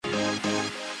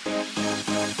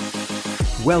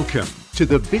Welcome to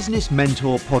the Business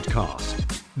Mentor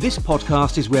Podcast. This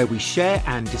podcast is where we share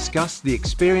and discuss the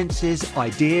experiences,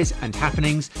 ideas, and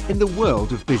happenings in the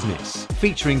world of business,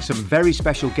 featuring some very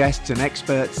special guests and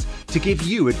experts to give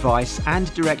you advice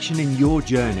and direction in your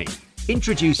journey.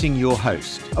 Introducing your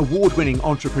host, award-winning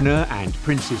entrepreneur and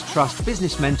Prince's Trust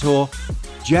business mentor,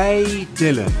 Jay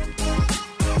Dillon.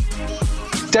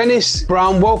 Dennis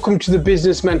Brown, welcome to the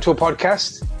Business Mentor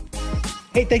Podcast.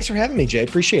 Hey, thanks for having me, Jay.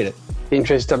 Appreciate it.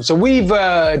 Interesting. So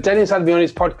Dennis had me on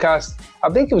his podcast, I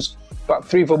think it was about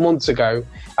 3-4 months ago.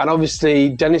 And obviously,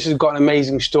 Dennis has got an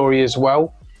amazing story as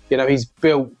well. You know, he's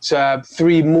built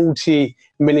 3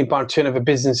 multi-million-pound turnover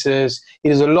businesses. He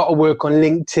does a lot of work on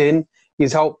LinkedIn.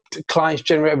 He's helped clients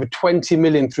generate over 20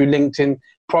 million through LinkedIn,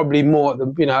 probably more,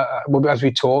 as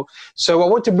we talk. So I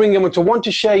want to bring him on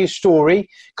to share your story,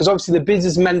 because obviously the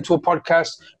Business Mentor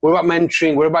Podcast, we're about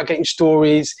mentoring, we're about getting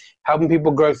stories, helping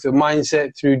people grow through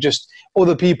mindset, through just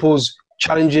other people's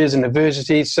challenges and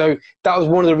adversities. So that was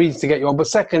one of the reasons to get you on. But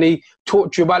secondly,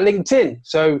 talk to you about LinkedIn.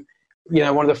 So, you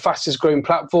know, one of the fastest growing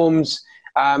platforms.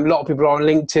 A lot of people are on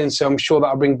LinkedIn, so I'm sure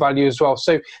that'll bring value as well.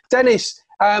 So Dennis,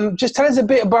 just tell us a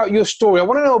bit about your story. I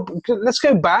want to know, let's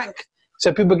go back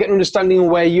so people get an understanding of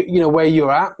where where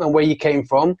you're at and where you came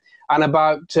from, and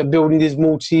about building these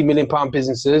multi-million-pound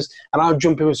businesses. And I'll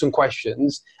jump in with some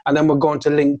questions, and then we'll go on to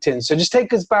LinkedIn. So just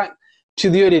take us back to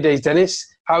the early days, Dennis,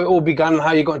 how it all began and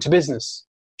how you got into business.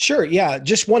 Sure. Yeah.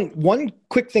 Just one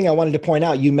quick thing I wanted to point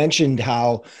out. You mentioned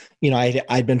how,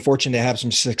 I'd been fortunate to have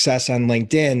some success on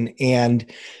LinkedIn.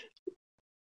 And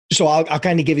so I'll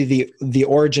kind of give you the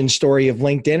origin story of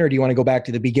LinkedIn, or do you want to go back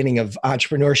to the beginning of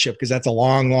entrepreneurship? Because that's a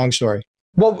long story.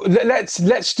 Well, let's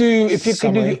do, if you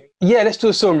can do, let's do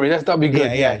a summary. That'd be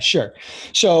good. Yeah, sure.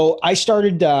 So I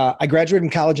graduated from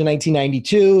college in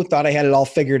 1992, thought I had it all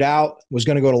figured out, was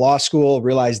going to go to law school,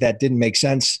 realized that didn't make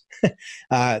sense.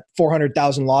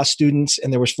 400,000 law students,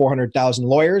 and there was 400,000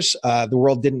 lawyers. The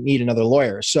world didn't need another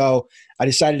lawyer. So I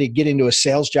decided to get into a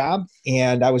sales job,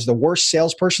 and I was the worst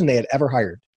salesperson they had ever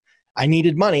hired. I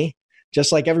needed money,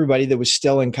 just like everybody that was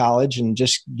still in college and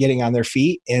just getting on their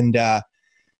feet, and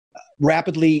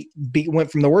rapidly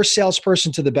went from the worst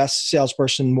salesperson to the best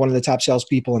salesperson, one of the top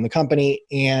salespeople in the company,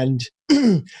 and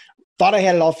thought I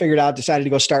had it all figured out, decided to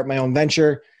go start my own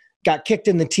venture, got kicked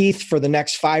in the teeth for the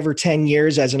next 5 or 10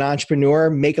 years as an entrepreneur,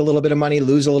 make a little bit of money,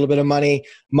 lose a little bit of money,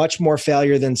 much more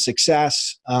failure than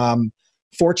success.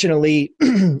 Fortunately,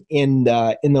 in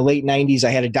the late 90s, I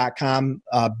had a .com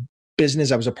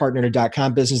business. I was a partner in a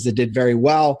 .com business that did very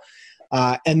well.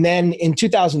 And then in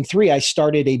 2003, I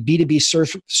started a B2B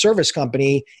service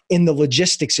company in the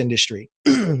logistics industry,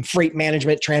 freight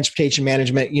management, transportation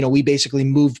management. We basically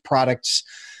moved products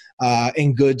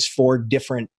and goods for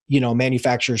different,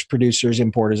 manufacturers, producers,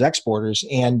 importers, exporters.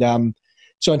 And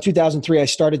so in 2003, I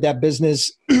started that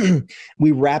business.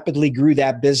 We rapidly grew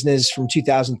that business from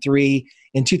 2003.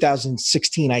 In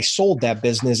 2016, I sold that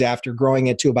business after growing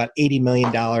it to about $80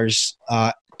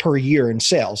 million per year in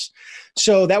sales.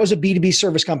 So that was a B2B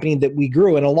service company that we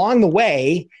grew. And along the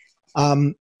way,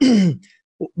 one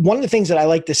of the things that I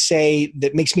like to say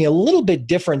that makes me a little bit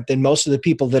different than most of the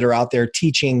people that are out there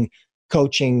teaching,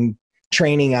 coaching,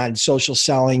 training on social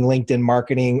selling, LinkedIn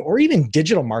marketing, or even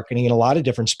digital marketing in a lot of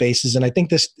different spaces. And I think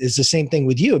this is the same thing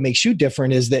with you. It makes you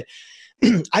different, is that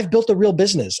I've built a real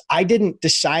business. I didn't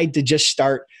decide to just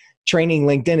start training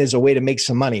LinkedIn as a way to make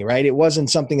some money, right? It wasn't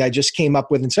something I just came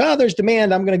up with and said, there's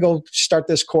demand, I'm going to go start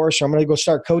this course, or I'm going to go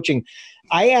start coaching.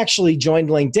 I actually joined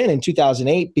LinkedIn in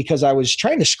 2008 because I was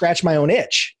trying to scratch my own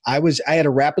itch. I had a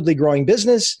rapidly growing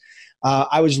business.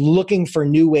 I was looking for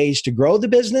new ways to grow the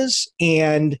business,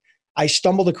 and I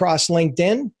stumbled across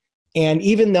LinkedIn. And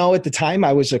even though at the time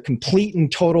I was a complete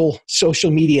and total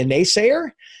social media naysayer,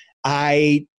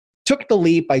 I took the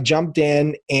leap. I jumped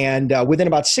in, and within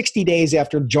about 60 days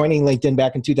after joining LinkedIn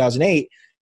back in 2008,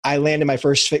 I landed my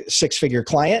first 6-figure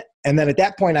client. And then at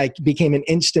that point, I became an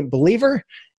instant believer,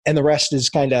 and the rest is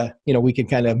kind of, we can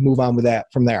kind of move on with that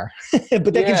from there.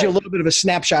 But that gives you a little bit of a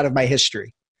snapshot of my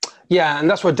history. Yeah, and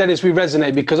that's what, Dennis, we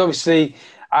resonate, because obviously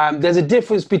there's a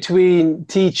difference between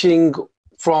teaching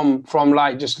from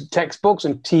like just textbooks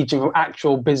and teaching from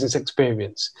actual business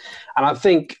experience. And I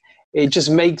think it just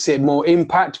makes it more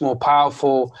impact, more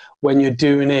powerful when you're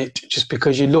doing it just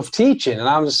because you love teaching. And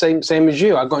I'm the same as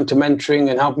you. I got into mentoring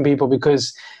and helping people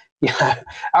because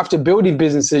after building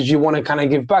businesses, you want to kind of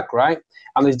give back, right?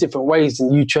 And there's different ways,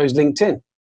 and you chose LinkedIn.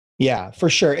 Yeah, for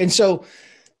sure. And so,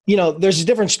 there's a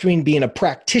difference between being a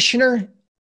practitioner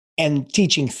and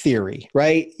teaching theory,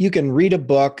 right? You can read a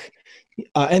book,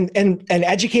 And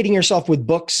educating yourself with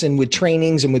books and with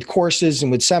trainings and with courses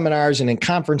and with seminars and in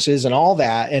conferences and all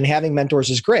that, and having mentors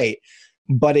is great,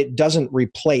 but it doesn't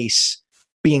replace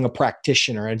being a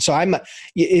practitioner. And so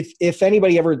if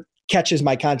anybody ever catches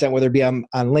my content, whether it be on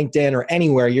LinkedIn or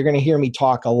anywhere, you're going to hear me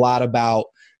talk a lot about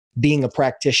being a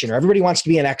practitioner. Everybody wants to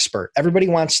be an expert. Everybody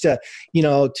wants to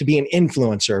be an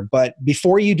influencer. But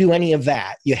before you do any of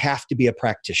that, you have to be a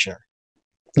practitioner.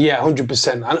 Yeah,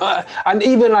 100%. And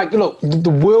even look, the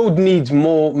world needs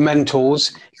more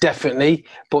mentors, definitely,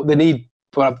 but they need,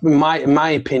 in my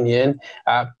opinion,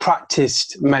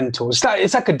 practiced mentors.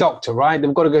 It's like a doctor, right?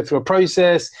 They've got to go through a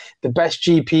process. The best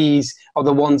GPs are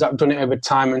the ones that have done it over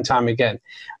time and time again.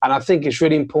 And I think it's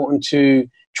really important to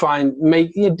try and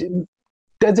make,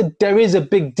 there is a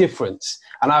big difference,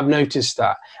 and I've noticed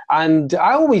that. And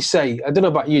I always say, I don't know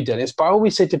about you, Dennis, but I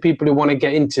always say to people who want to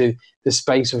get into the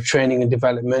space of training and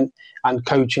development and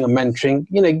coaching and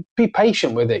mentoring, be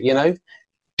patient with it,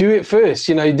 do it first.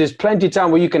 There's plenty of time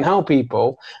where you can help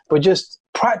people, but just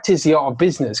practice the art of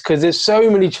business, because there's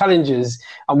so many challenges,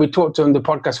 and we talked on the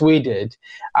podcast we did.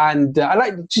 And I'd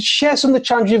like to share some of the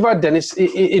challenges you've had, Dennis,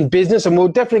 in business, and we'll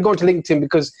definitely go to LinkedIn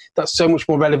because that's so much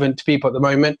more relevant to people at the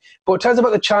moment. But tell us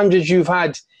about the challenges you've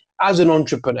had as an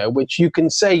entrepreneur, which you can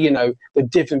say, the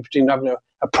difference between having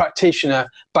a practitioner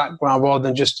background rather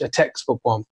than just a textbook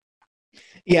one.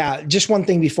 Yeah, just one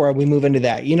thing before we move into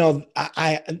that.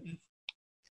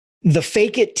 The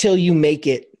fake it till you make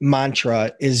it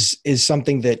mantra is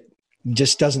something that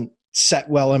just doesn't set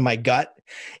well in my gut.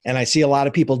 And I see a lot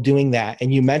of people doing that.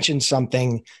 And you mentioned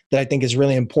something that I think is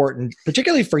really important,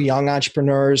 particularly for young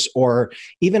entrepreneurs or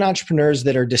even entrepreneurs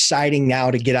that are deciding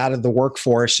now to get out of the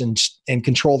workforce and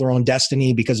control their own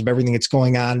destiny because of everything that's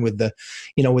going on with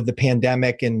the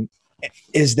pandemic, and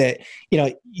is that,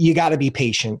 you got to be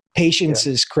patient. Patience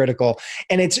is critical.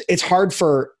 And it's hard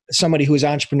for somebody who is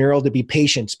entrepreneurial to be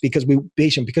patient because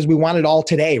we want it all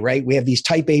today, right? We have these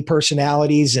type A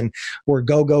personalities and we're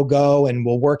go, and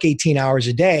we'll work 18 hours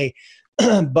a day.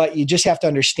 But you just have to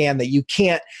understand that you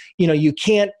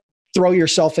can't throw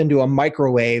yourself into a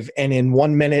microwave and in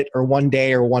 1 minute or 1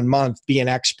 day or 1 month be an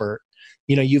expert.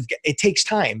 It takes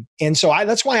time. And so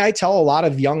that's why I tell a lot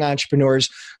of young entrepreneurs,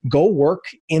 go work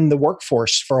in the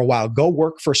workforce for a while, go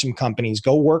work for some companies,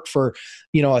 go work for,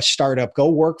 a startup, go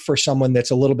work for someone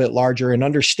that's a little bit larger, and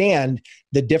understand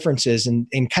the differences and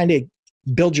kind of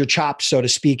build your chops, so to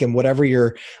speak, in whatever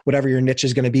your niche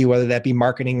is going to be, whether that be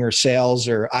marketing or sales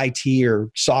or IT or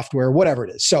software, whatever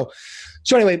it is. So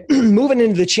anyway, moving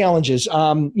into the challenges,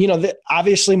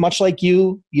 obviously, much like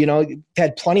you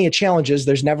had plenty of challenges.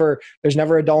 There's never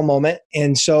a dull moment.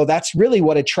 And so that's really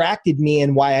what attracted me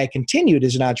and why I continued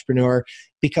as an entrepreneur,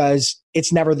 because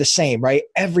it's never the same, right?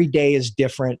 Every day is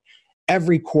different.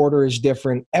 Every quarter is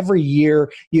different. Every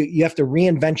year, you have to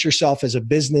reinvent yourself as a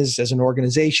business, as an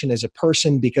organization, as a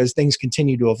person, because things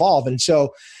continue to evolve. And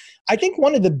so I think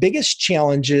one of the biggest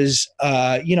challenges,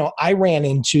 I ran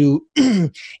into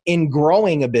in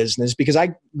growing a business, because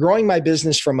growing my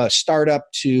business from a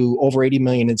startup to over 80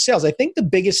 million in sales, I think the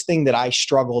biggest thing that I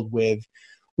struggled with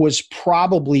was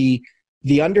probably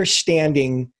the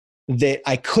understanding that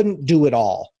I couldn't do it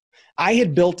all. I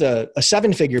had built a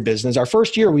 7-figure business. Our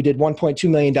first year, we did $1.2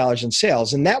 million in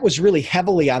sales. And that was really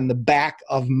heavily on the back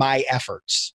of my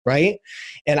efforts, right?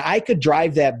 And I could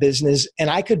drive that business,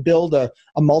 and I could build a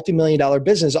multi-million-dollar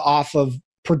business off of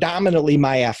predominantly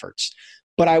my efforts.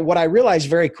 But what I realized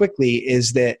very quickly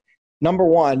is that, number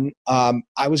one,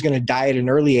 I was going to die at an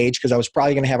early age because I was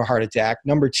probably going to have a heart attack.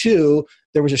 Number two,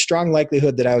 there was a strong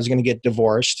likelihood that I was going to get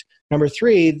divorced. Number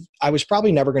three, I was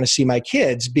probably never going to see my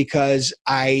kids because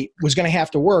I was going to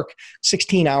have to work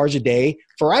 16 hours a day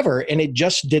forever, and it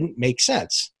just didn't make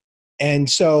sense. And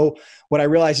so what I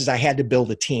realized is I had to build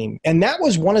a team. And that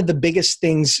was one of the biggest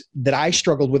things that I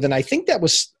struggled with. And I think that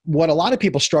was what a lot of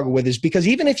people struggle with, is because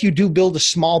even if you do build a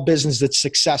small business that's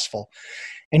successful,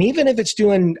 and even if it's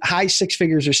doing high 6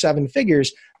 figures or 7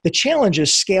 figures, the challenge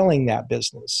is scaling that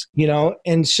business,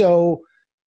 And so,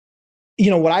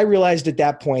 what I realized at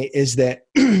that point is that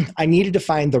I needed to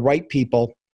find the right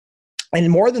people.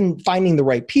 And more than finding the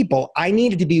right people, I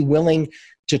needed to be willing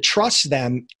to trust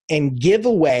them and give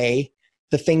away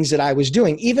the things that I was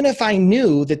doing, even if I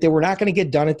knew that they were not going to get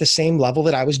done at the same level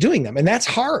that I was doing them. And that's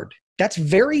hard. That's a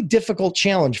very difficult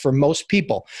challenge for most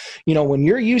people. When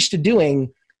you're used to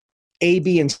doing A,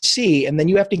 B, and C, and then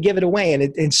you have to give it away.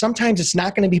 And sometimes it's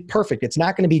not going to be perfect. It's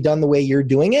not going to be done the way you're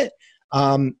doing it.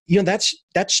 That's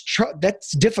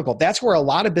difficult. That's where a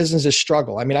lot of businesses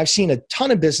struggle. I mean, I've seen a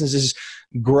ton of businesses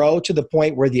grow to the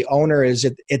point where the owner is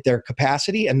at their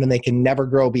capacity, and then they can never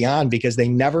grow beyond because they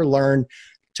never learn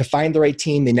to find the right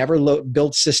team. They never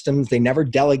build systems. They never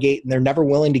delegate, and they're never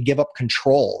willing to give up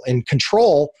control. And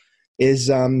control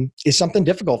is something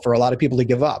difficult for a lot of people to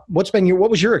give up. What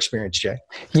was your experience, Jay?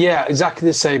 Yeah, exactly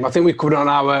the same. I think we covered on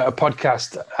our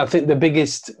podcast. I think the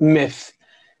biggest myth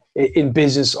in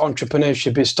business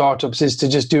entrepreneurship is startups is to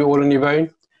just do it all on your own.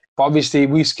 But obviously,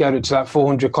 we scaled it to like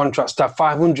 400 contracts, to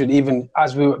 500 even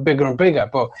as we were bigger and bigger.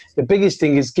 But the biggest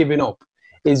thing is giving up,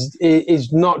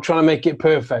 is not trying to make it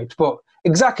perfect, but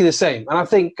exactly the same. And I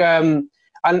think, and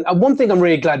one thing I'm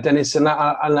really glad, Dennis, and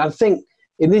I think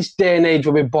in this day and age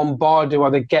where we're bombarded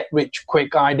by the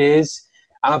get-rich-quick ideas,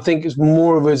 and I think it's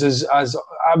more of us as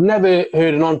I've never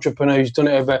heard an entrepreneur who's done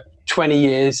it over 20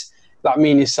 years, like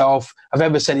me and yourself, I've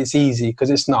ever said it's easy,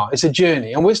 because it's not. It's a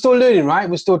journey. And we're still learning, right?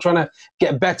 We're still trying to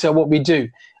get better at what we do.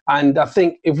 And I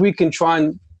think if we can try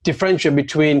and differentiate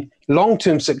between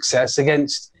long-term success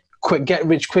against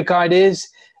get-rich-quick ideas,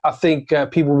 I think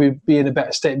people will be in a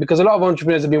better state. Because a lot of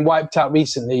entrepreneurs have been wiped out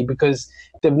recently because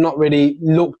they've not really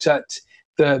looked at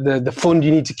the fund you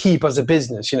need to keep as a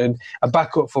business, a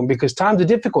backup fund, because times are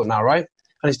difficult now, right?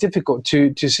 And it's difficult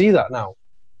to see that now.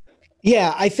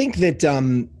 Yeah, I think that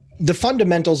the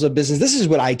fundamentals of business, this is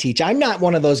what I teach. I'm not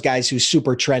one of those guys who's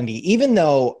super trendy, even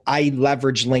though I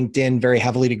leverage LinkedIn very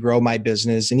heavily to grow my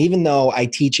business. And even though I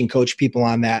teach and coach people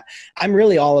on that, I'm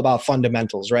really all about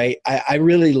fundamentals, right? I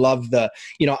really love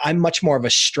I'm much more of a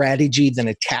strategy than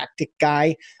a tactic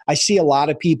guy. I see a lot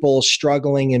of people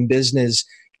struggling in business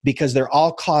because they're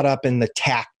all caught up in the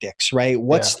tactics, right?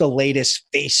 What's the latest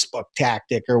Facebook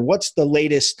tactic, or what's the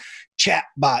latest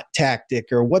chatbot tactic,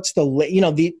 or what's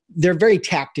they're very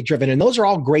tactic driven, and those are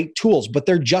all great tools, but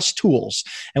they're just tools.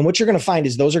 And what you're going to find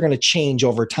is those are going to change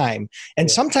over time. And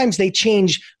sometimes they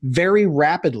change very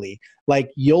rapidly.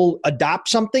 Like you'll adopt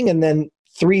something and then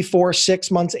 3, 4, 6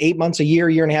 months, 8 months, a year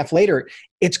and a half later,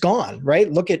 it's gone,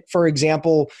 right? Look at, for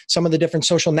example, some of the different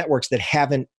social networks that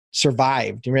haven't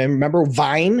survived. You remember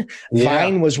Vine? Yeah.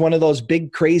 Vine was one of those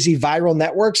big, crazy viral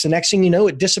networks. The next thing you know,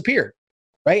 it disappeared,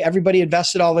 right? Everybody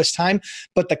invested all this time,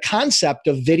 but the concept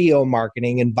of video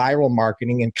marketing and viral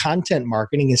marketing and content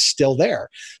marketing is still there.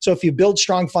 So if you build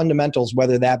strong fundamentals,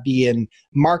 whether that be in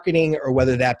marketing or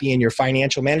whether that be in your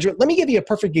financial management, let me give you a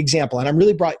perfect example. And I'm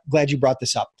really glad you brought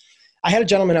this up. I had a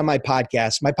gentleman on my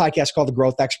podcast called the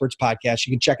Growth Experts Podcast.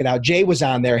 You can check it out. Jay was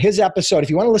on there. His episode, if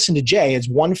you want to listen to Jay, is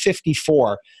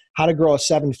 154, How to Grow a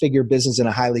 7-Figure Business in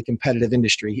a Highly Competitive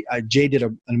Industry. Jay did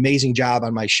an amazing job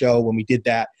on my show when we did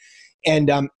that.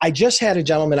 And I just had a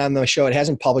gentleman on the show. It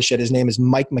hasn't published yet. His name is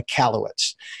Mike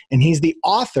Michalowicz. And he's the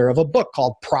author of a book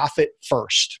called Profit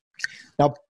First.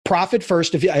 Now, Profit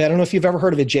First, I don't know if you've ever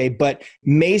heard of it, Jay, but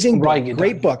amazing book,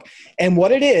 great book. And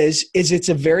what it is it's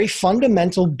a very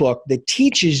fundamental book that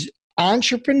teaches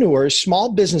entrepreneurs,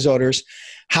 small business owners,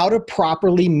 how to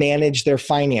properly manage their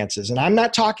finances. And I'm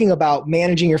not talking about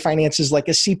managing your finances like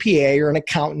a CPA or an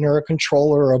accountant or a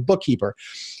controller or a bookkeeper.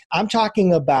 I'm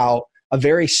talking about a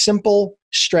very simple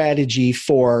strategy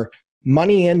for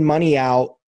money in, money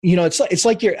out. It's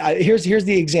like here's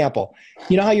the example.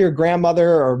 You know how your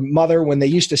grandmother or mother, when they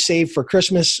used to save for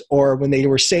Christmas or when they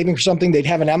were saving for something, they'd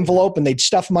have an envelope and they'd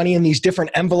stuff money in these different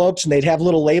envelopes and they'd have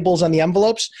little labels on the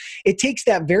envelopes. It takes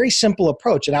that very simple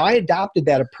approach. And I adopted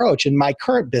that approach in my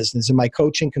current business, in my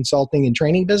coaching, consulting, and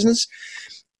training business.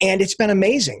 And it's been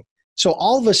amazing. So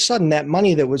all of a sudden that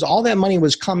money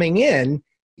was coming in.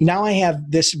 Now I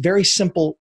have this very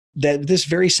simple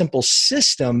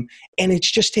system, and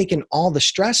it's just taken all the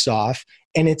stress off,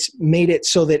 and it's made it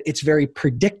so that it's very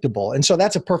predictable. And so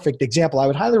that's a perfect example. I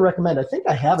would highly recommend. I think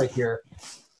I have it here.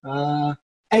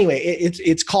 Anyway,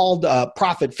 it's called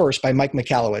Profit First by Mike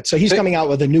Michalowicz. So he's coming out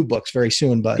with a new book very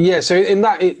soon. But yeah, so in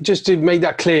that, just to make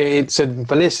that clear, it's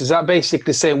is that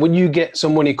basically saying when you get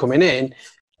some money coming in,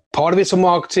 part of it's a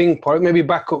marketing, part of it maybe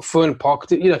backup fund,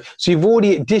 so you've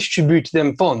already distributed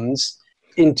them funds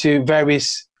into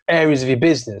various areas of your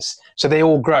business, so they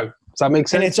all grow. Does that make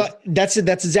sense? And that's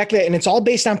exactly it. And it's all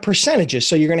based on percentages.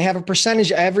 So you're going to have a percentage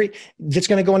that's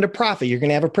going to go into profit. You're going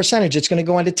to have a percentage that's going to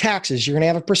go into taxes. You're going to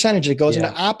have a percentage that goes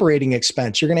into operating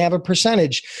expense. You're going to have a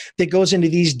percentage that goes into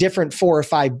these different 4 or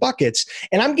 5 buckets.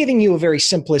 And I'm giving you a very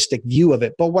simplistic view of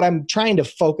it. But what I'm trying to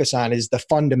focus on is the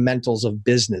fundamentals of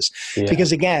business. Yeah.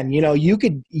 Because again, you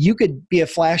could be a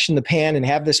flash in the pan and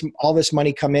have all this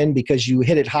money come in because you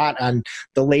hit it hot on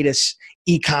the latest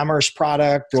e-commerce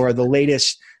product or the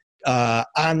latest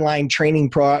online training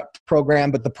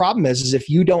program. But the problem is if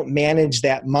you don't manage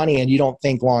that money and you don't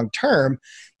think long term,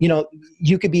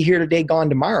 you could be here today, gone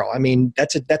tomorrow. I mean,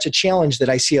 that's a challenge that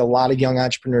I see a lot of young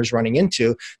entrepreneurs running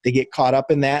into. They get caught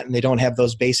up in that and they don't have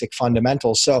those basic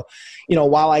fundamentals. So,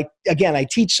 while I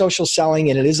teach social selling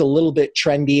and it is a little bit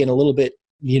trendy and a little bit,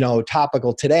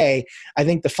 topical today, I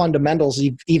think the fundamentals,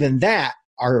 even that,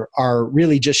 are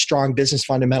really just strong business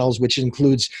fundamentals, which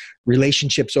includes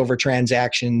relationships over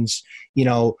transactions,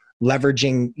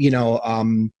 leveraging,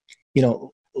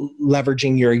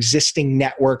 leveraging your existing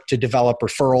network to develop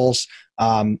referrals,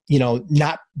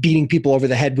 not beating people over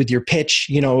the head with your pitch,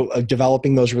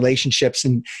 developing those relationships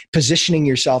and positioning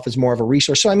yourself as more of a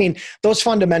resource. So, I mean, those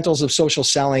fundamentals of social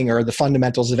selling are the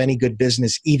fundamentals of any good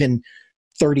business, even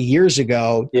 30 years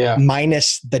ago,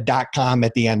 minus the .com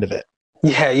at the end of it.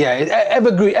 Yeah.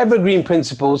 Evergreen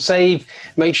principles. Save,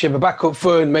 make sure you have a backup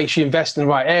fund, make sure you invest in the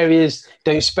right areas,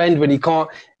 don't spend when you can't.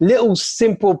 Little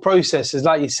simple processes,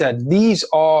 like you said, these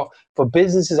are for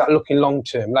businesses that are looking long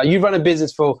term. Like you run a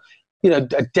business for,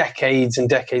 decades and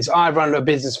decades. I ran a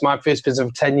business, my first business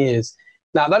for 10 years.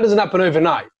 Now, that doesn't happen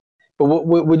overnight. But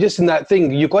we're just in that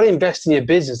thing. You've got to invest in your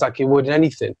business like you would in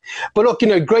anything. But look,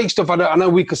 great stuff. I know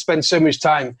we could spend so much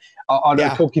time on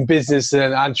talking business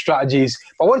and strategies.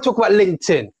 But I want to talk about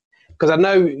LinkedIn because I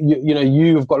know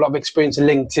you've got a lot of experience in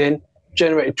LinkedIn.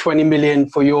 Generated 20 million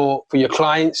for your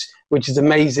clients, which is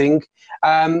amazing.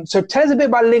 So tell us a bit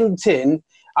about LinkedIn,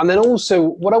 and then also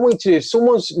what I want you to do. If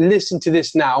someone's listening to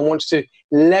this now and wants to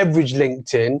leverage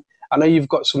LinkedIn, I know you've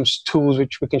got some tools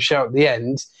which we can share at the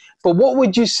end. But what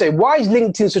would you say? Why is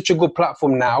LinkedIn such a good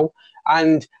platform now?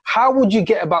 And how would you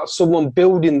get about someone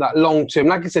building that long term?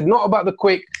 Like I said, not about the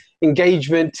quick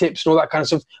engagement tips and all that kind of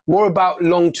stuff, more about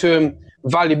long term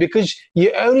value, because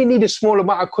you only need a small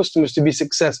amount of customers to be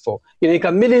successful. You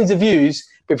can have millions of views,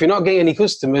 but if you're not getting any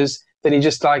customers, then you're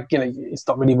just like, it's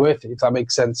not really worth it, if that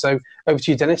makes sense. So over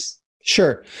to you, Dennis.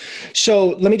 Sure. So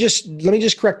let me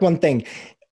just correct one thing.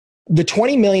 The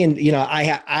 20 million,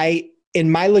 I in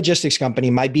my logistics company,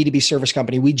 my B2B service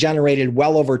company, we generated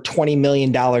well over $20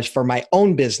 million for my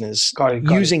own business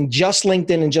using just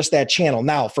LinkedIn and just that channel.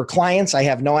 Now, for clients, I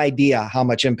have no idea how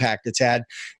much impact it's had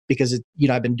because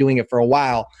I've been doing it for a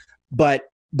while. But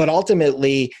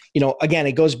ultimately, again,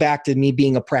 it goes back to me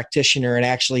being a practitioner and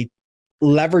actually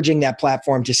leveraging that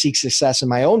platform to seek success in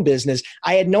my own business.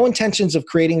 I had no intentions of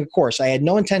creating a course. I had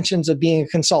no intentions of being a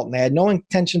consultant. I had no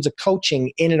intentions of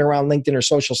coaching in and around LinkedIn or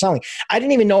social selling. I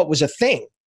didn't even know it was a thing.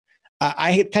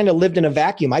 I had kind of lived in a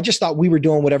vacuum. I just thought we were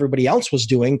doing what everybody else was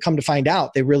doing. Come to find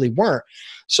out, they really weren't.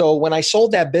 So when I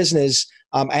sold that business,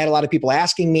 I had a lot of people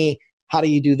asking me, how do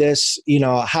you do this?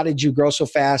 How did you grow so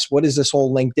fast? What is this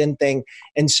whole LinkedIn thing?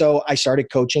 And so I started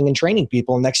coaching and training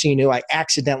people. And next thing you knew, I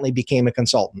accidentally became a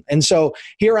consultant. And so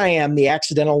here I am, the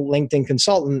accidental LinkedIn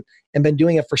consultant, and been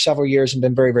doing it for several years and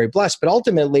been very, very blessed. But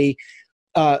ultimately,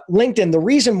 LinkedIn, the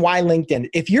reason why LinkedIn,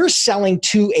 if you're selling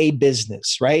to a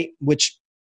business, right, which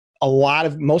a lot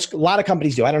of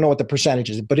companies do. I don't know what the percentage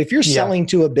is, but if you're selling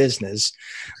to a business,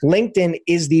 LinkedIn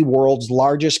is the world's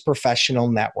largest professional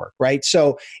network, right?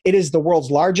 So it is the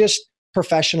world's largest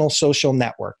professional social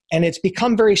network, and it's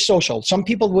become very social. Some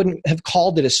people wouldn't have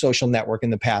called it a social network in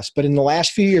the past, but in the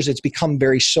last few years, it's become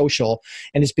very social,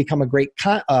 and it's become a great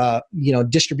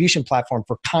distribution platform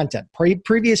for content.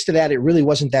 Previous to that, it really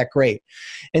wasn't that great.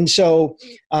 And so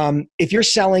if you're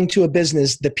selling to a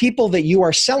business, the people that you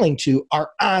are selling to are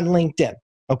on LinkedIn.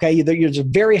 Okay, there's a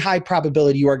very high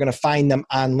probability you are going to find them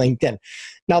on LinkedIn.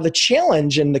 Now, the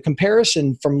challenge and the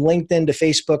comparison from LinkedIn to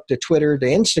Facebook to Twitter to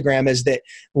Instagram is that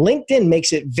LinkedIn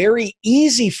makes it very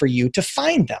easy for you to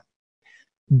find them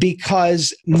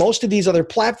because most of these other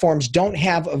platforms don't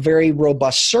have a very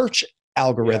robust search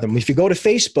algorithm. If you go to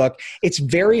Facebook, it's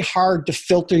very hard to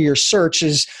filter your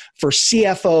searches for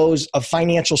CFOs of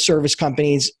financial service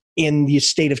companies in the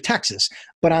state of Texas.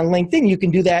 But on LinkedIn, you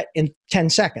can do that in 10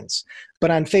 seconds. But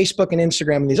on Facebook and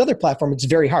Instagram and these other platforms, it's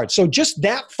very hard. So just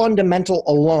that fundamental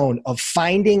alone of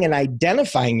finding and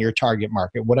identifying your target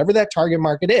market, whatever that target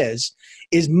market is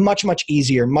much, much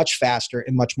easier, much faster,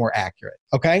 and much more accurate.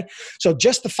 Okay? So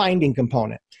just the finding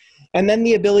component. And then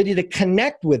the ability to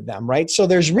connect with them, right? So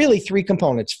there's really three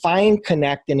components: find,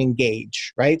 connect, and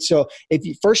engage, right? So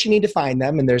first you need to find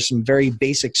them, and there's some very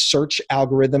basic search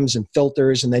algorithms and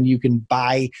filters, and then you can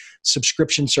buy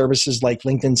subscription services like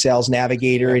LinkedIn Sales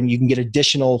Navigator, and you can get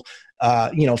additional,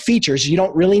 features. You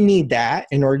don't really need that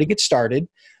in order to get started,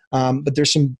 but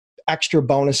there's some extra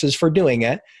bonuses for doing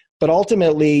it. But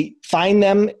ultimately, find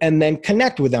them and then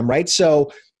connect with them, right?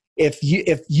 So If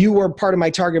you were part of my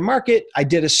target market, I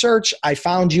did a search, I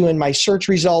found you in my search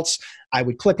results, I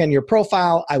would click on your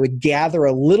profile, I would gather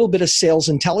a little bit of sales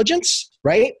intelligence,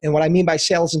 right? And what I mean by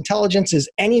sales intelligence is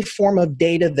any form of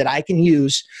data that I can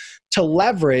use to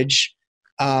leverage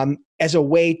as a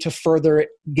way to further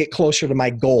get closer to my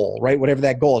goal, right? Whatever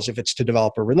that goal is, if it's to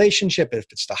develop a relationship, if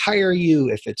it's to hire you,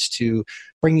 if it's to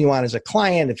bring you on as a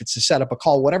client, if it's to set up a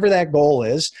call, whatever that goal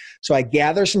is. So I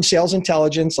gather some sales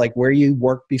intelligence, like where you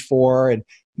worked before and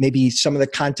maybe some of the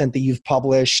content that you've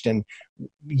published and,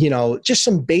 just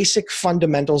some basic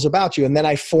fundamentals about you. And then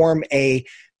I form a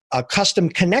custom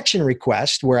connection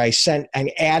request where I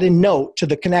add a note to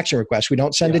the connection request. We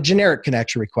don't send a generic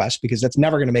connection request because that's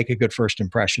never going to make a good first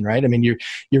impression, right? I mean,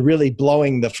 you're really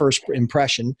blowing the first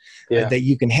impression that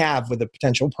you can have with a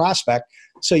potential prospect.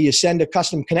 So you send a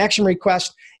custom connection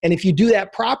request. And if you do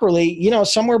that properly,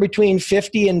 somewhere between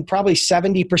 50 and probably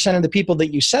 70% of the people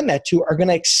that you send that to are going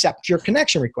to accept your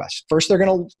connection request. First, they're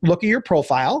going to look at your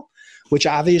profile, which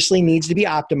obviously needs to be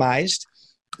optimized.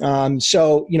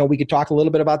 So we could talk a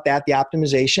little bit about that, the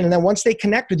optimization. And then once they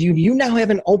connect with you, you now have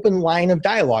an open line of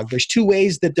dialogue. There's two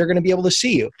ways that they're going to be able to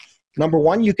see you. Number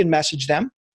one, you can message them.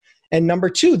 And number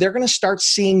two, they're going to start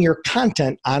seeing your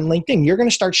content on LinkedIn. You're going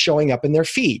to start showing up in their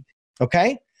feed.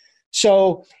 Okay.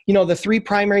 So, the three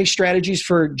primary strategies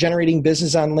for generating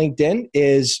business on LinkedIn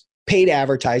is paid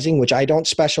advertising, which I don't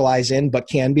specialize in, but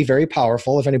can be very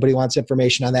powerful. If anybody wants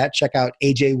information on that, check out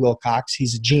AJ Wilcox.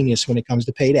 He's a genius when it comes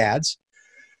to paid ads.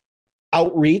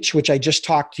 Outreach, which I just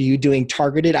talked to you, doing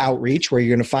targeted outreach where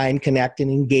you're going to find, connect, and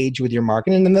engage with your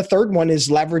market. And then the third one is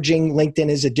leveraging LinkedIn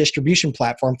as a distribution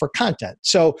platform for content.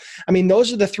 So,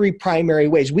 those are the three primary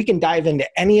ways. We can dive into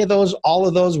any of those, all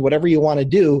of those, whatever you want to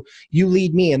do. You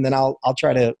lead me, and then I'll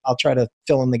try to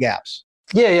fill in the gaps.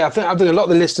 Yeah. I think a lot of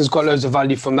the listeners got loads of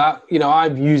value from that.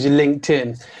 I'm using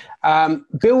LinkedIn.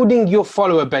 Building your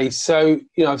follower base. So,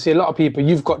 I see a lot of people,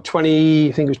 you've got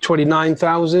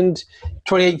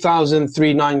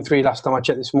 28,393 last time I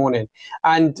checked this morning.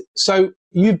 And so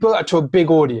you've built that to a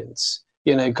big audience,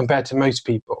 compared to most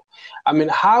people.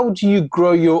 How do you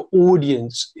grow your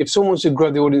audience? If someone wants to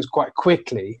grow the audience quite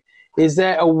quickly, is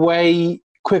there a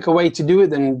quicker way to do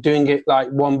it than doing it like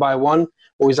one by one?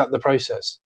 Or is that the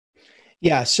process?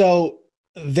 Yeah. So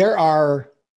there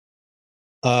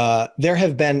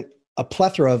have been a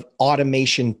plethora of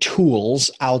automation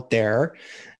tools out there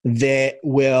that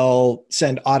will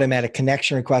send automatic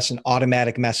connection requests and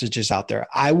automatic messages out there.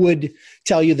 I would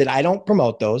tell you that I don't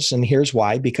promote those, and here's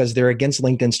why: because they're against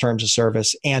LinkedIn's terms of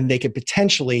service, and they could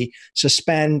potentially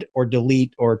suspend or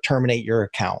delete or terminate your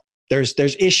account. There's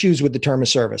issues with the term of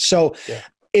service. So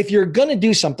if you're going to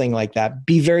do something like that,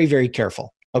 be very, very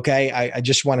careful. Okay. I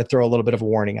just want to throw a little bit of a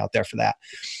warning out there for that.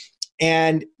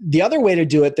 And the other way to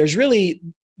do it,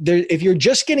 if you're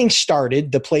just getting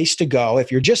started, the place to go,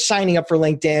 if you're just signing up for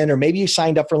LinkedIn, or maybe you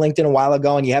signed up for LinkedIn a while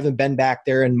ago and you haven't been back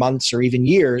there in months or even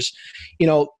years,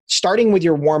 starting with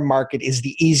your warm market is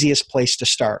the easiest place to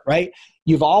start, right?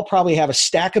 You've all probably have a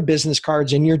stack of business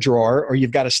cards in your drawer, or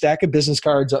you've got a stack of business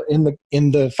cards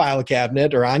in the file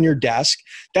cabinet or on your desk.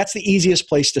 That's the easiest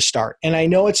place to start. And I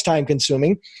know it's time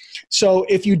consuming. So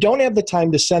if you don't have the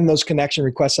time to send those connection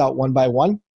requests out one by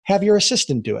one, have your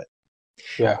assistant do it.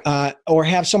 Or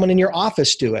have someone in your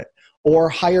office do it, or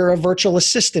hire a virtual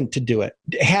assistant to do it.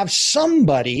 Have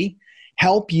somebody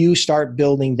help you start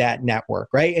building that network,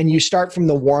 right? And you start from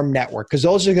the warm network, because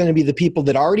those are going to be the people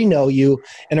that already know you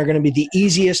and are going to be the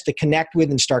easiest to connect with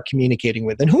and start communicating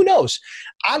with. And who knows,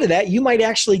 out of that, you might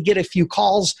actually get a few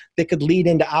calls that could lead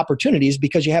into opportunities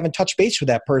because you haven't touched base with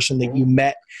that person that you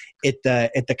met at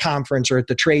the conference or at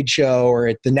the trade show or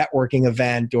at the networking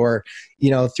event, or,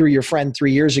 through your friend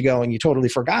 3 years ago and you totally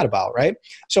forgot about, right?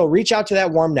 So reach out to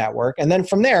that warm network. And then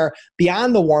from there,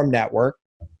 beyond the warm network,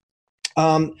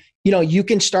 you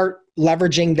can start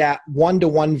leveraging that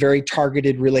one-to-one, very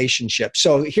targeted relationship.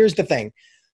 So here's the thing.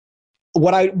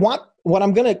 What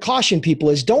I'm going to caution people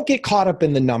is don't get caught up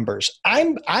in the numbers.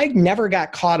 I never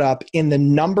got caught up in the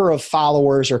number of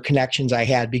followers or connections I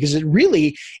had, because it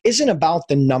really isn't about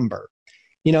the number.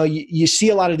 You see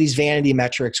a lot of these vanity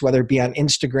metrics, whether it be on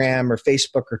Instagram or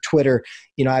Facebook or Twitter.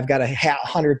 I've got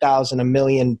 100,000, 1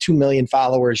 million, 2 million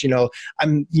followers. You're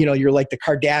like the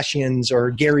Kardashians or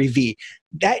Gary Vee.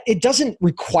 That it doesn't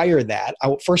require that.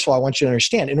 First of all, I want you to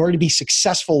understand, in order to be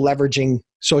successful leveraging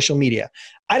social media,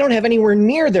 I don't have anywhere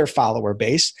near their follower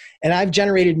base, and I've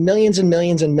generated millions and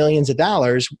millions and millions of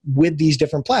dollars with these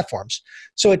different platforms.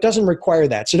 So it doesn't require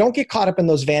that. So don't get caught up in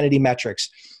those vanity metrics.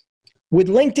 With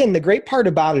LinkedIn, the great part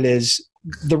about it is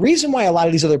the reason why a lot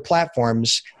of these other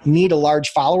platforms need a large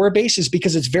follower base is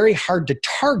because it's very hard to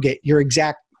target your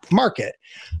exact market.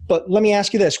 But let me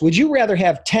ask you this. Would you rather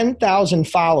have 10,000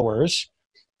 followers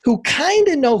who kind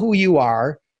of know who you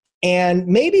are, and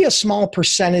maybe a small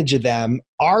percentage of them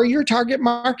are your target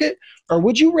market? Or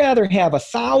would you rather have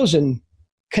 1,000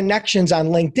 connections on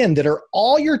LinkedIn that are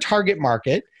all your target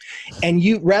market, and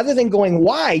you, rather than going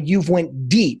wide, you've went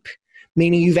deep,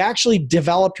 meaning you've actually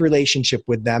developed relationship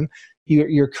with them,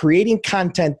 you're creating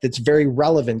content that's very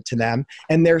relevant to them,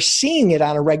 and they're seeing it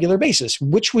on a regular basis?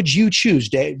 Which would you choose,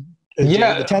 Dave?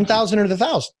 Yeah, the 10,000 or the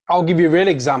 1,000? I'll give you a real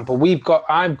example.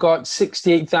 I've got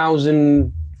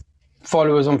 68,000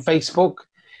 followers on Facebook,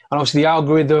 and obviously the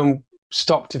algorithm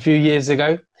stopped a few years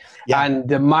ago. Yeah. And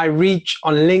my reach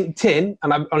on LinkedIn,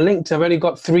 and on LinkedIn I've only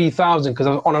got 3,000 because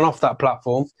I was on and off that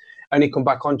platform. I only come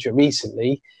back onto it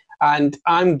recently, and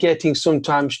I'm getting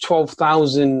sometimes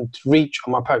 12,000 reach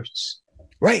on my posts.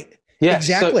 Right. Yeah.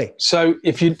 Exactly. So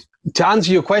to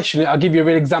answer your question, I'll give you a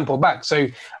real example back. So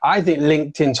I think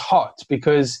LinkedIn's hot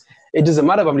because it doesn't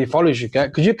matter how many followers you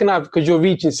get, because you're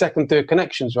reaching second, third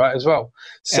connections, right, as well.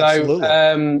 So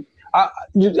Absolutely.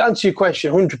 You answer your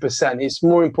question 100%. It's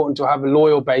more important to have a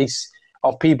loyal base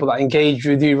of people that engage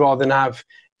with you rather than have,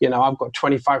 I've got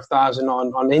 25,000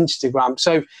 on Instagram.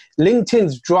 So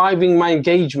LinkedIn's driving my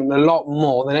engagement a lot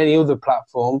more than any other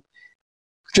platform,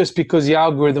 just because the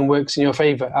algorithm works in your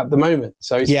favor at the moment.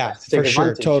 So it's yeah, for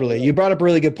sure. Totally. You brought up a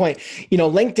really good point.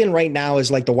 LinkedIn right now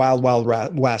is like the wild, wild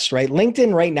west, right?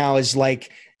 LinkedIn right now is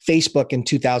like Facebook in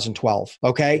 2012.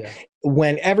 Okay. Yeah.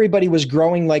 When everybody was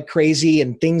growing like crazy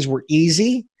and things were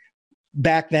easy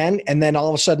back then, and then all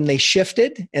of a sudden they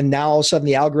shifted, and now all of a sudden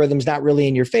the algorithm's not really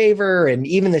in your favor, and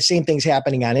even the same thing's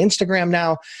happening on Instagram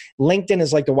now. LinkedIn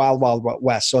is like the wild, wild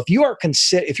west. So if you're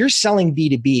selling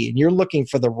B2B and you're looking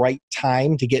for the right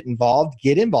time to get involved,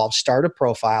 start a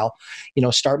profile,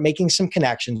 start making some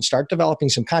connections, start developing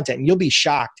some content, and you'll be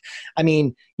shocked. I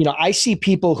mean, I see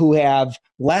people who have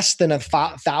less than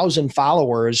 1,000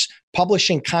 followers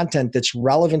publishing content that's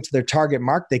relevant to their target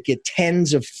market that get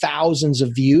tens of thousands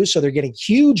of views. So they're getting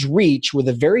huge reach with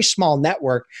a very small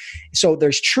network. So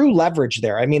there's true leverage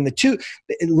there. I mean, it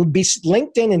would be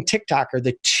LinkedIn and TikTok are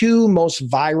the two most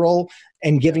viral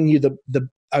and giving you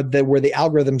where the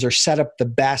algorithms are set up the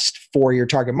best for your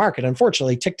target market.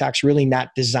 Unfortunately, TikTok's really not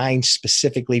designed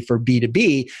specifically for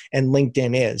B2B, and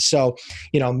LinkedIn is. So,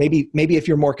 maybe if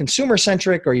you're more consumer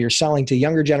centric or you're selling to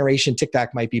younger generation,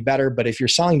 TikTok might be better. But if you're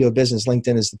selling to a business,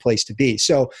 LinkedIn is the place to be.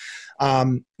 So,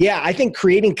 I think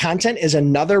creating content is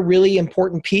another really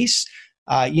important piece.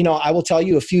 I will tell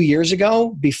you, a few years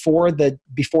ago, before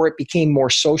it became more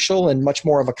social and much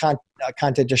more of a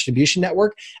content distribution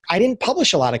network, I didn't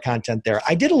publish a lot of content there.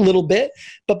 I did a little bit,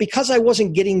 but because I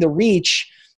wasn't getting the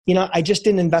reach, I just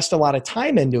didn't invest a lot of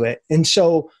time into it. And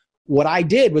so what I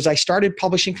did was I started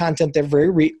publishing content there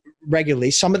very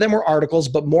regularly. Some of them were articles,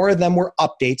 but more of them were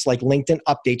updates, like LinkedIn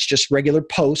updates, just regular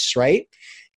posts, right?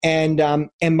 And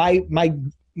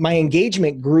my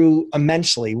engagement grew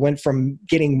immensely, went from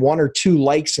getting 1 or 2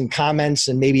 likes and comments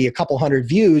and maybe a couple hundred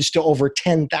views to over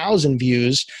 10,000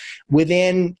 views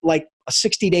within like a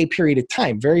 60-day period of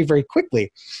time, very, very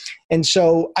quickly. And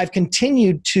so I've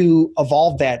continued to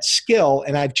evolve that skill,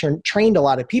 and I've trained a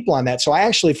lot of people on that. So I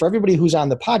actually, for everybody who's on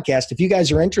the podcast, if you guys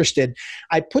are interested,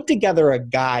 I put together a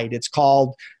guide. It's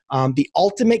called The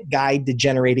Ultimate Guide to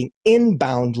Generating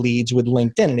Inbound Leads with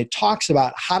LinkedIn. And it talks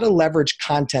about how to leverage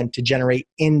content to generate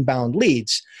inbound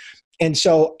leads. And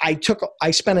so I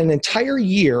spent an entire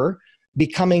year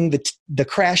becoming the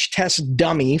crash test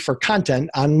dummy for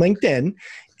content on LinkedIn.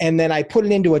 And then I put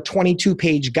it into a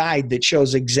 22-page guide that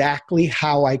shows exactly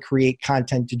how I create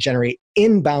content to generate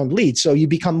inbound leads. So you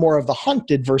become more of the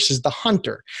hunted versus the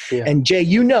hunter. Yeah. And Jay,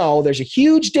 there's a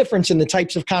huge difference in the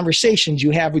types of conversations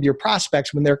you have with your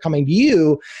prospects when they're coming to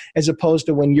you as opposed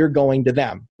to when you're going to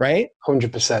them, right?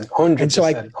 100%. And so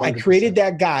I created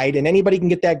that guide, and anybody can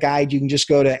get that guide. You can just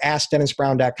go to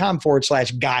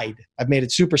askdennisbrown.com/guide. I've made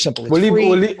it super simple. It's free.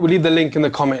 We'll leave the link in the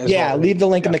comment as well. Yeah, leave the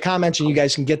link in the comments and you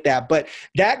guys can get that. But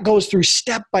that goes through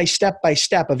step by step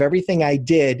of everything I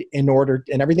did and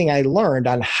everything I learned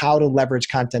on how to leverage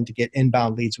content to get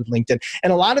inbound leads with LinkedIn.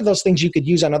 And a lot of those things you could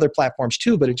use on other platforms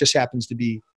too, but it just happens to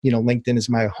be, LinkedIn is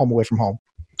my home away from home.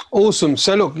 Awesome.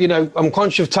 So look, I'm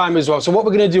conscious of time as well. So what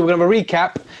we're going to do, we're going to have a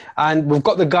recap, and we've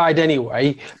got the guide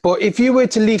anyway. But if you were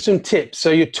to leave some tips,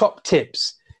 so your top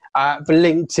tips for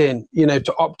LinkedIn,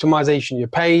 to optimization your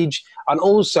page, and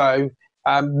also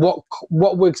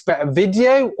what works better,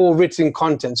 video or written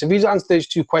content? So if you answer those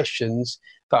 2 questions,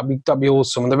 that'd be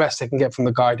awesome. And the rest I can get from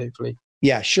the guide, hopefully.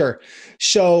 Yeah, sure.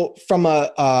 So from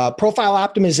a profile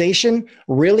optimization,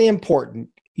 really important.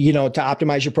 to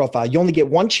optimize your profile. You only get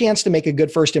one chance to make a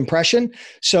good first impression.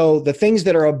 So the things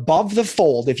that are above the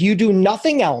fold, if you do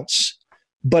nothing else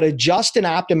but adjust and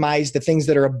optimize the things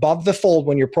that are above the fold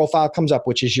when your profile comes up,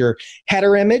 which is your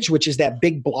header image, which is that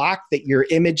big block that your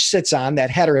image sits on,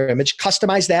 that header image,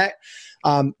 customize that.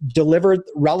 Deliver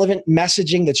relevant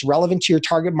messaging that's relevant to your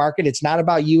target market. It's not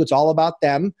about you. It's all about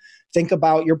them. Think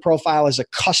about your profile as a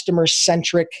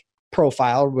customer-centric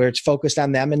profile where it's focused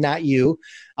on them and not you.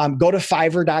 Go to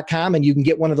Fiverr.com and you can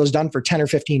get one of those done for 10 or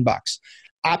 15 bucks.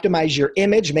 Optimize your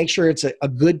image. Make sure it's a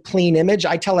good, clean image.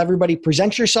 I tell everybody,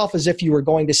 present yourself as if you were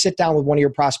going to sit down with one of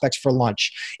your prospects for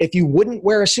lunch. If you wouldn't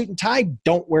wear a suit and tie,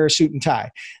 don't wear a suit and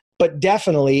tie. But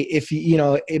definitely, if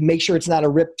make sure it's not a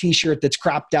ripped T-shirt that's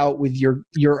cropped out with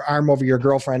your arm over your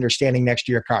girlfriend or standing next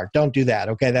to your car. Don't do that.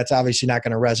 Okay, that's obviously not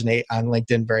going to resonate on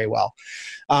LinkedIn very well.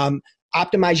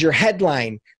 Optimize your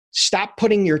headline. Stop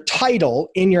putting your title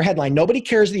in your headline. Nobody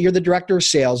cares that you're the director of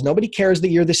sales. Nobody cares that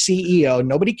you're the CEO.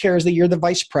 Nobody cares that you're the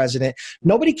vice president.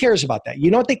 Nobody cares about that.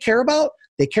 You know what they care about?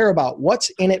 They care about what's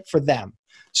in it for them.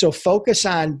 So focus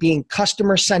on being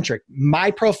customer centric. My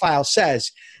profile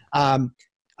says,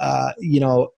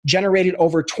 generated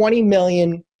over 20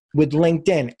 million with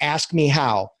LinkedIn. Ask me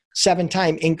how.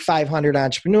 7-time Inc. 500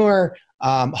 entrepreneur,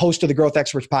 host of the Growth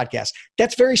Experts podcast.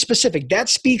 That's very specific. That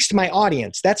speaks to my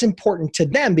audience. That's important to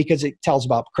them because it tells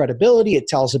about credibility. It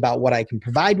tells about what I can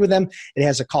provide with them. It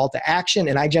has a call to action,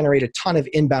 and I generate a ton of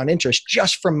inbound interest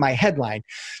just from my headline.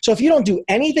 So if you don't do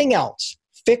anything else,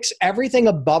 fix everything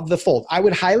above the fold. I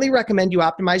would highly recommend you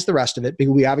optimize the rest of it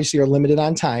because we obviously are limited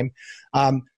on time.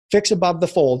 Fix above the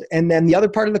fold. And then the other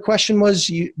part of the question was,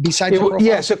 besides your profile?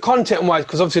 Yeah, so content-wise,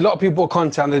 because obviously a lot of people put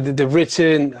content, they've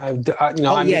written,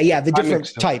 the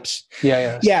different types.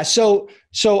 Yeah. So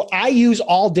I use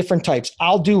all different types.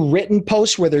 I'll do written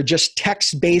posts where they're just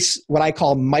text-based, what I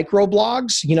call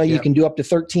microblogs. You can do up to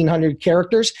 1,300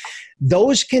 characters.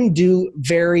 Those can do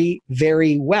very,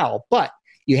 very well, but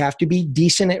you have to be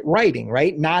decent at writing,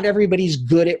 right? Not everybody's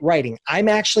good at writing. I'm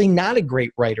actually not a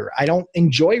great writer. I don't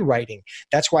enjoy writing.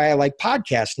 That's why I like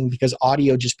podcasting, because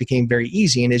audio just became very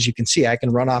easy. And as you can see, I can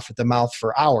run off at the mouth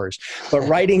for hours. But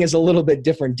writing is a little bit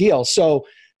different deal. So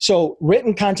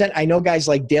written content, I know guys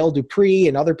like Dale Dupree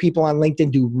and other people on LinkedIn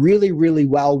do really, really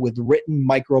well with written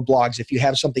microblogs if you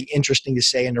have something interesting to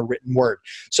say in a written word.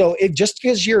 So just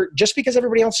because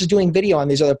everybody else is doing video on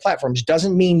these other platforms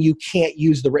doesn't mean you can't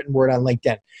use the written word on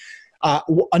LinkedIn.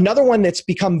 Another one that's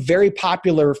become very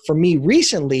popular for me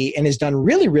recently and has done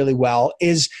really, really well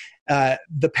is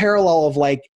the parallel of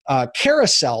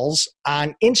carousels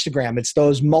on Instagram. It's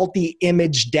those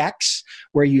multi-image decks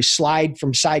where you slide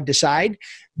from side to side.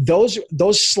 Those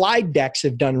slide decks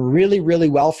have done really, really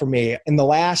well for me. In the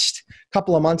last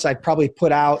couple of months, I've probably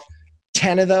put out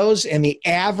 10 of those, and the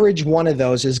average one of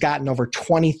those has gotten over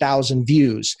 20,000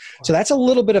 views. So that's a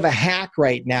little bit of a hack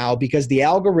right now, because the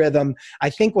algorithm, I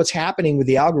think what's happening with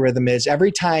the algorithm is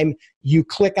every time you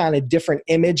click on a different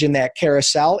image in that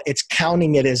carousel, it's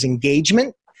counting it as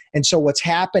engagement. And so what's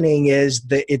happening is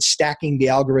that it's stacking the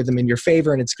algorithm in your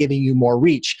favor and it's giving you more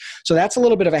reach. So that's a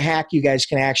little bit of a hack you guys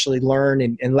can actually learn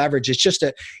and leverage. It's just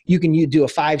you do a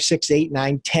 5, 6, 8,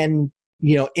 9, 10,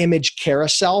 image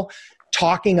carousel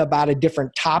talking about a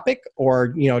different topic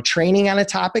or, training on a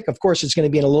topic. Of course, it's going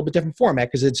to be in a little bit different format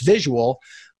because it's visual,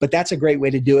 but that's a great way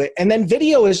to do it. And then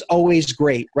video is always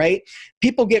great, right?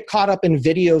 People get caught up in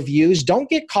video views. Don't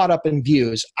get caught up in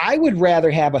views. I would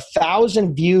rather have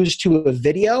 1,000 views to a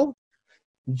video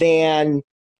than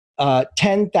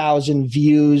 10,000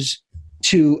 views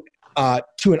to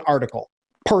an article,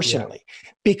 personally. Yeah.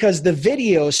 Because the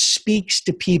video speaks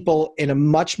to people in a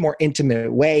much more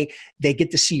intimate way. They get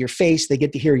to see your face. They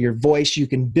get to hear your voice. You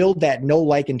can build that know,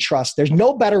 like, and trust. There's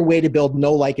no better way to build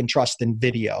know, like, and trust than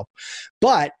video.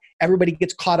 But everybody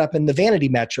gets caught up in the vanity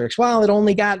metrics. Well, it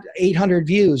only got 800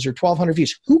 views or 1,200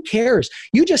 views. Who cares?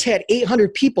 You just had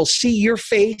 800 people see your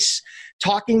face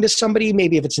talking to somebody,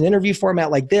 maybe if it's an interview format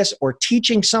like this, or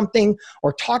teaching something,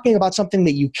 or talking about something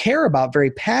that you care about very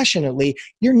passionately.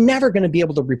 You're never going to be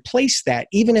able to replace that,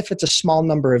 even if it's a small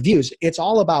number of views. It's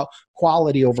all about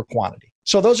quality over quantity.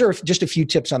 So those are just a few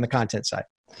tips on the content side.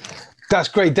 That's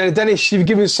great. Dennis, you've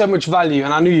given so much value,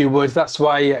 and I knew you would. That's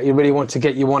why you really want to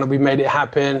get you on, and we made it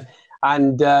happen.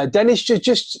 And Dennis,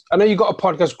 I know you got a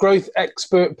podcast, Growth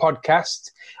Expert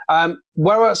Podcast.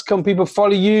 Where else can people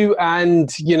follow you?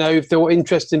 And, if they were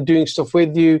interested in doing stuff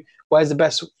with you, where's the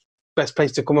best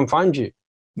place to come and find you?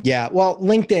 Yeah, well,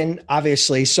 LinkedIn,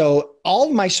 obviously. So all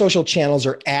of my social channels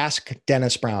are Ask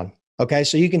Dennis Brown. Okay,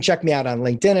 so you can check me out on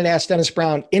LinkedIn at Ask Dennis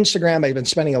Brown. Instagram, I've been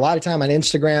spending a lot of time on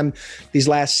Instagram these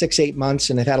last 6-8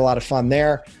 months, and I've had a lot of fun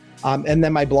there. And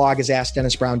then my blog is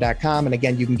AskDennisBrown.com. And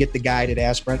again, you can get the guide at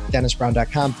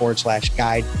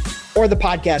AskDennisBrown.com/guide, or the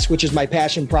podcast, which is my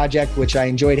passion project, which I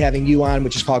enjoyed having you on,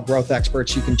 which is called Growth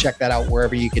Experts. You can check that out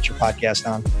wherever you get your podcast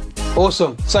on.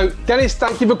 Awesome. So, Dennis,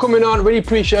 thank you for coming on. Really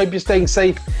appreciate it. Hope you're staying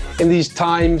safe in these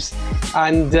times.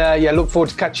 And look forward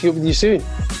to catching up with you soon.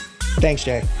 Thanks,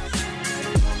 Jay.